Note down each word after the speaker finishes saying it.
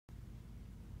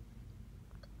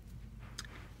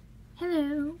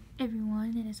Hello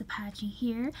everyone, it is Apache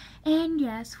here, and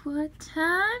guess what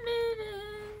time it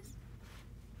is?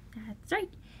 That's right,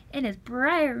 it is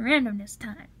Breyer Randomness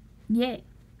time. Yay.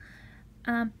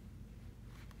 So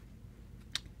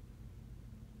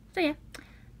yeah,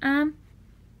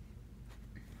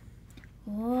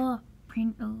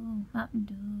 Pringles, Mountain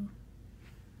Dew.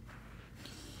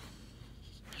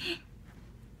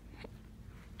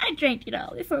 I drank it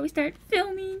all before we started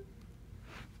filming.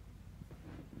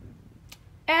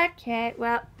 Okay,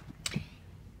 well,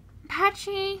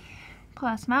 Apache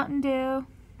plus Mountain Dew,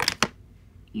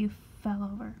 you fell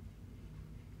over.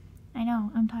 I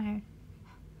know, I'm tired.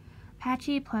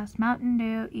 Apache plus Mountain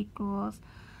Dew equals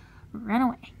run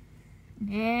away.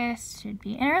 This should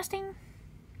be interesting.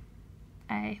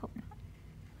 I hope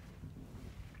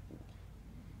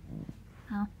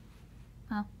not.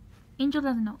 Well, Angel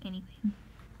doesn't know anything.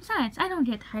 Besides, I don't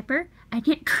get hyper, I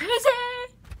get crazy!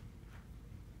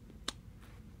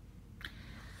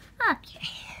 Okay,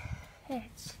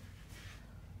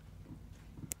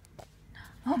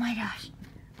 oh my gosh,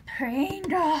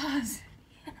 Pringles!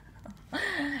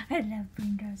 I love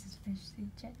Pringles, especially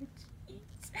cheddar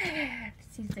cheese.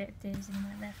 See if there's any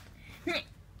more left.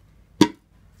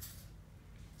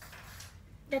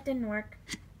 That didn't work.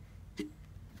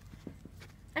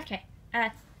 Okay,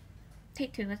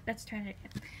 take two, let's try it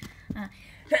again.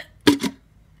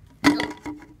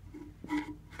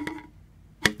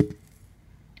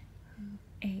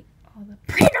 Ate all the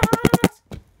Pringles!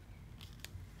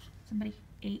 Somebody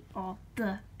ate all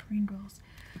the Pringles.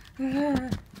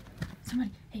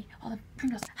 Somebody ate all the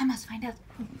Pringles. I must find out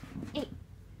who ate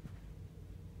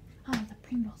all the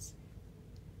Pringles.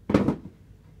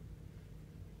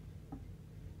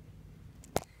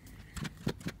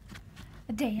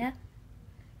 Adea?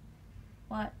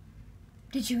 What?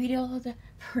 Did you eat all of the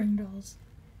Pringles?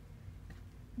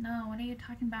 No, what are you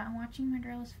talking about? I'm watching my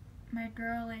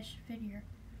girlish figure.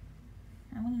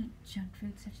 I won't eat junk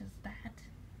food such as that.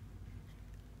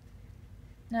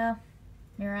 No,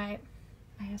 you're right.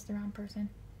 I asked the wrong person.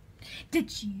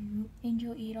 Did you,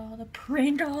 Angel, eat all the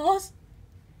Pringles?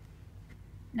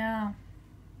 No,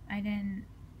 I didn't.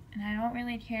 And I don't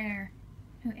really care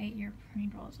who ate your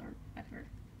Pringles or whatever.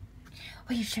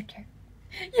 Well, you should care.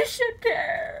 You should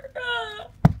care!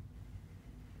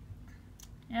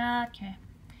 Okay.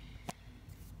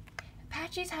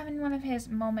 Apache's having one of his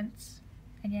moments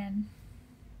again.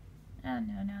 Oh,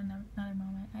 no, another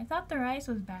moment. I thought the rice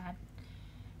was bad.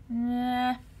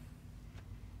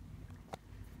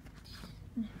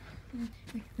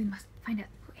 We must find out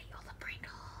who ate all the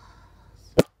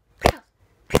Pringles.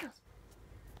 Pringles!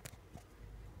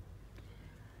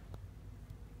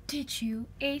 Did you,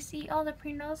 Ace, eat all the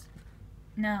Pringles?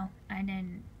 No, I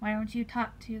didn't. Why don't you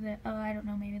talk to the, I don't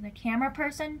know, maybe the camera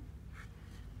person?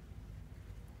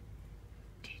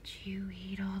 Did you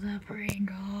eat all the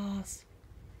Pringles?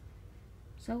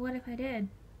 So what if I did?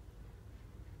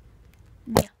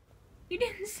 Yeah. You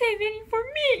didn't save any for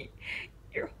me!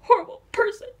 You're a horrible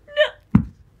person! No!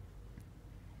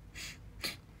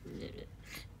 You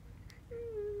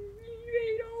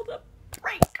ate all the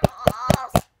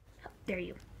Pringles! How dare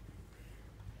you?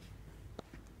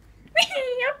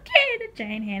 Okay, the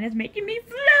giant hand is making me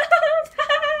float!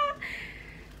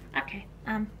 Okay,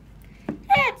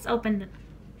 let's open the...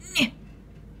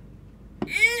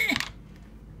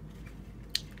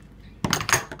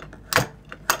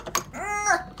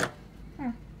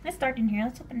 Let's start in here.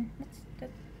 Let's open.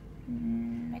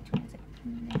 Which one is it?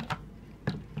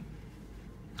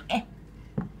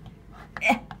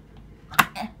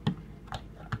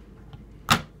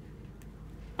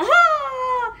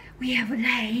 Oh, we have a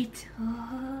light.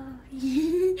 Oh.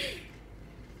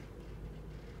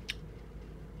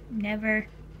 Never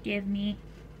give me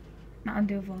Mountain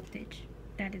Dew voltage.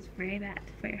 That is very bad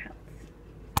for your health.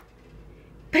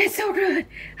 But it's so good.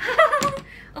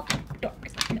 Oh, door.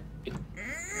 No.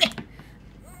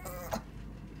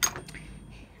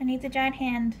 I need the giant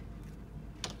hand.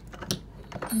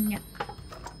 No.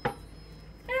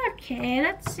 Okay,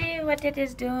 let's see what it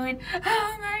is doing.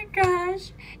 Oh my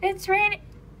gosh, it's raining.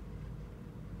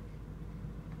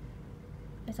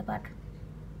 There's a bug.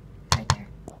 Right there.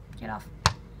 Get off.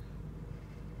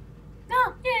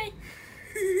 No, yay.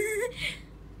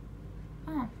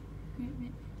 Oh,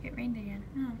 it rained again.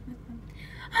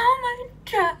 Oh my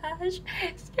gosh,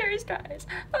 scary skies.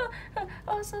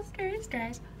 Oh, so scary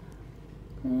skies.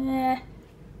 Well,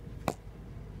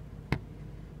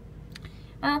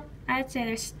 I'd say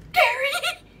they're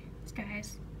scary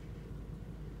skies.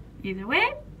 Either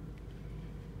way.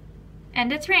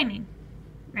 And it's raining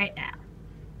right now.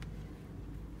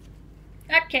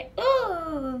 Okay.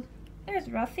 Ooh. There's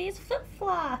Ruffy's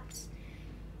flip-flops.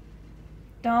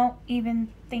 Don't even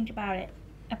think about it,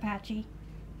 Apache.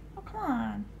 Oh, come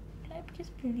on. Can I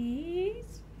just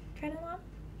please try them on?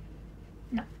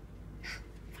 No.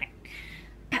 Fine.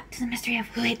 Back to the mystery of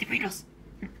who ate the Pringles.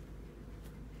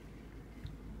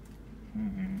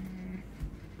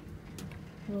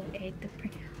 Who ate the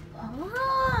Pringles?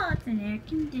 Oh, it's an air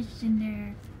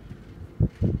conditioner.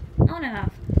 On and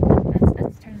off.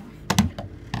 Let's turn it off.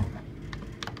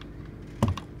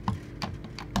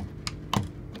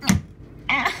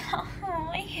 Ow,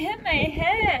 I hit my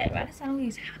head. Why does that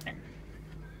always happen?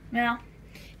 Well,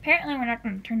 apparently we're not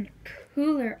going to turn the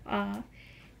cooler off.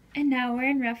 And now we're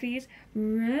in Ruffy's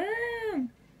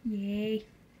room. Yay.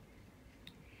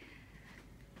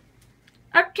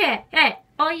 Okay, hey,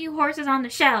 all you horses on the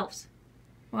shelves.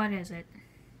 What is it?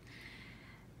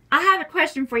 I have a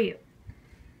question for you.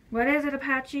 What is it,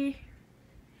 Apache?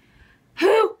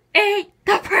 Who ate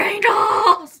the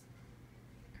Pringles?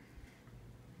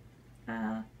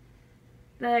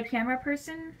 The camera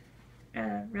person?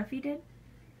 Ruffy did?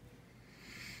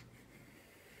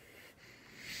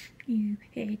 You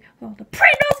ate all the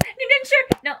Pringles? You didn't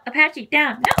share? No, Apache,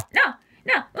 down. No.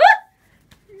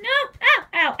 Ooh! No! Ow,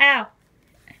 ow, ow.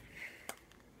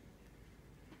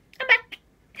 I'm back.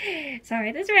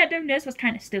 Sorry, this randomness was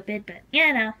kind of stupid, but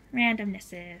you know,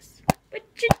 randomness is what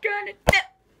you gonna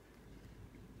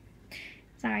do.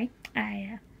 Sorry,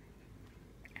 I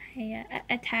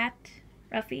attacked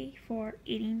Ruffy for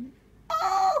eating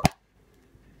all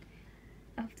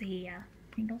of the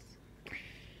Pringles.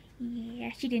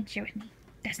 Yeah, she didn't share with me.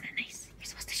 That's not nice. You're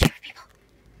supposed to share with people.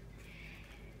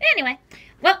 Anyway,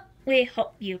 well, we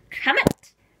hope you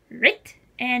comment, rate,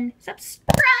 and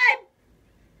subscribe.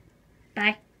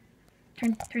 Bye.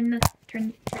 Turn it off.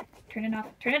 Turn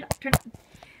it off.